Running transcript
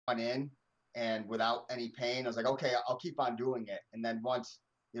in and without any pain. I was like, okay, I'll keep on doing it. And then once,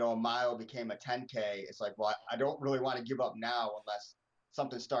 a mile became a 10K, it's like, well, I don't really want to give up now unless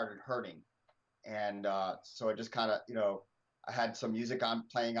something started hurting. And so I just kind of, I had some music on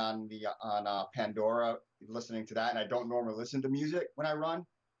playing on Pandora, listening to that. And I don't normally listen to music when I run,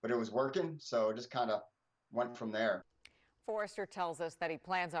 but it was working. So it just kind of went from there. Forrester tells us that he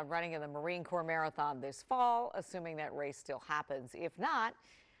plans on running in the Marine Corps Marathon this fall, assuming that race still happens. If not,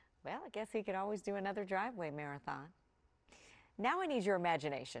 well, I guess he could always do another driveway marathon. Now I need your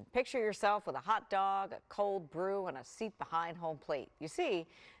imagination. Picture yourself with a hot dog, a cold brew, and a seat behind home plate. You see,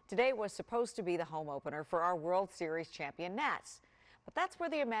 today was supposed to be the home opener for our World Series champion Nats. But that's where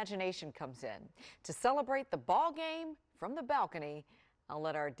the imagination comes in. To celebrate the ball game from the balcony, I'll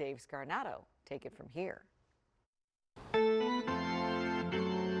let our Dave Scarnato take it from here.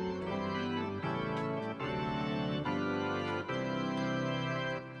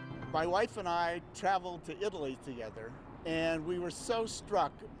 My wife and I traveled to Italy together, and we were so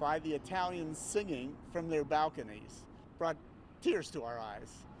struck by the Italians singing from their balconies. Brought tears to our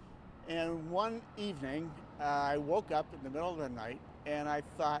eyes. And one evening, I woke up in the middle of the night, and I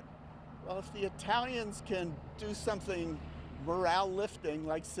thought, well, if the Italians can do something morale-lifting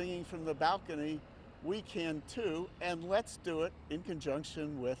like singing from the balcony, we can too, and let's do it in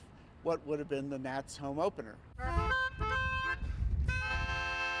conjunction with what would have been the Nats home opener.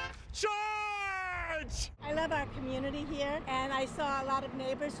 Charge! I love our community here, and I saw a lot of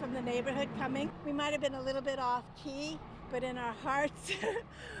neighbors from the neighborhood coming. We might have been a little bit off key, but in our hearts,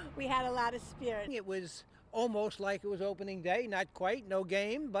 we had a lot of spirit. It was almost like it was opening day, not quite, no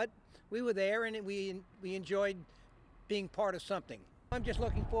game, but we were there and we enjoyed being part of something. I'm just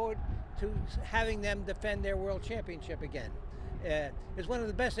looking forward to having them defend their world championship again. It's one of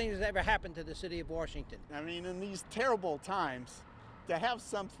the best things that's ever happened to the city of Washington. I mean, in these terrible times, to have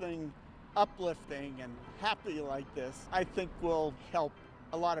something uplifting and happy like this, I think will help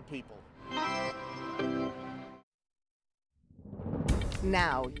a lot of people.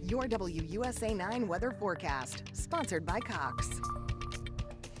 Now, your WUSA 9 weather forecast, sponsored by Cox.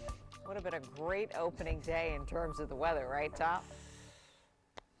 Would have been a great opening day in terms of the weather, right, Tom?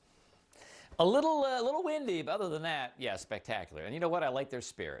 A little windy, but other than that, yeah, spectacular. And you know what? I like their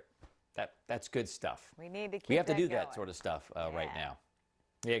spirit. That's good stuff. We need to keep We have to do going. that sort of stuff right now.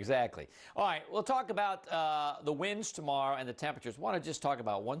 Yeah, exactly. All right, we'll talk about the winds tomorrow and the temperatures. I want to just talk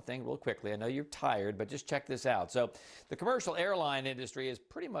about one thing real quickly. I know you're tired, but just check this out. So the commercial airline industry is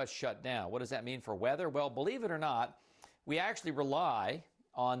pretty much shut down. What does that mean for weather? Well, believe it or not, we actually rely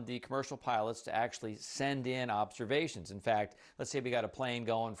on the commercial pilots to actually send in observations. In fact, let's say we got a plane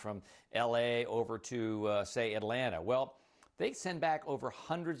going from LA over to, say, Atlanta. Well, they send back over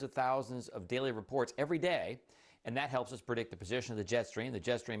hundreds of thousands of daily reports every day, and that helps us predict the position of the jet stream. The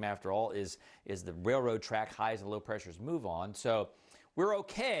jet stream, after all, is the railroad track highs and low pressures move on. So we're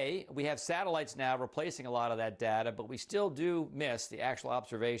okay. We have satellites now replacing a lot of that data, but we still do miss the actual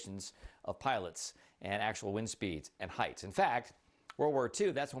observations of pilots and actual wind speeds and heights. In fact, World War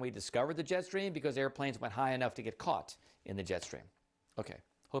II, that's when we discovered the jet stream because airplanes went high enough to get caught in the jet stream. Okay,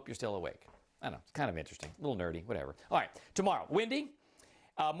 hope you're still awake. I don't know, it's kind of interesting, a little nerdy, whatever. All right, tomorrow, windy.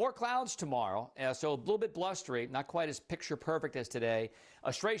 More clouds tomorrow, so a little bit blustery, not quite as picture perfect as today.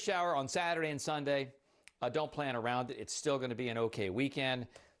 A stray shower on Saturday and Sunday. Don't plan around it. It's still going to be an okay weekend.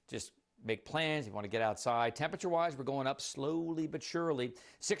 Just make plans if you want to get outside. Temperature-wise, we're going up slowly but surely.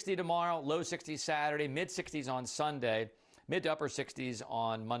 60 tomorrow, low 60s Saturday, mid-60s on Sunday, mid to upper 60s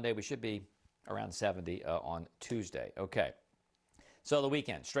on Monday. We should be around 70 on Tuesday. Okay. So the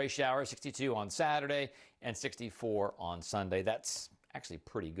weekend, stray shower, 62 on Saturday and 64 on Sunday. That's actually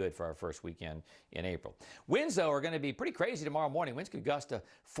pretty good for our first weekend in April. Winds, though, are going to be pretty crazy tomorrow morning. Winds could gust to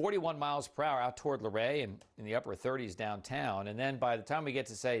 41 miles per hour out toward Luray and in the upper 30s downtown. And then by the time we get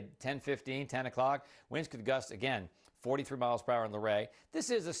to, say, 10:15, 10 o'clock, winds could gust again 43 miles per hour in Luray. This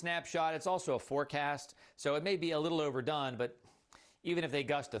is a snapshot. It's also a forecast, so it may be a little overdone, but even if they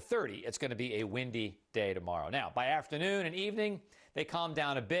gust to 30, it's going to be a windy day tomorrow. Now, by afternoon and evening, they calm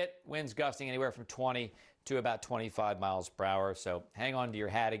down a bit. Winds gusting anywhere from 20 to about 25 miles per hour. So hang on to your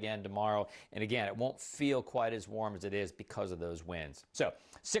hat again tomorrow. And again, it won't feel quite as warm as it is because of those winds. So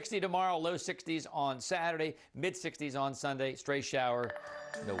 60 tomorrow, low 60s on Saturday, mid 60s on Sunday, stray shower,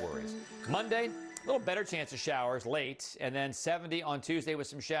 no worries. Monday, a little better chance of showers late, and then 70 on Tuesday with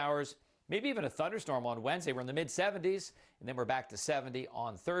some showers, maybe even a thunderstorm on Wednesday. We're in the mid 70s, and then we're back to 70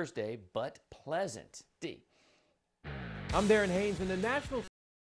 on Thursday, but pleasant. D. I'm Darren Haynes, and the National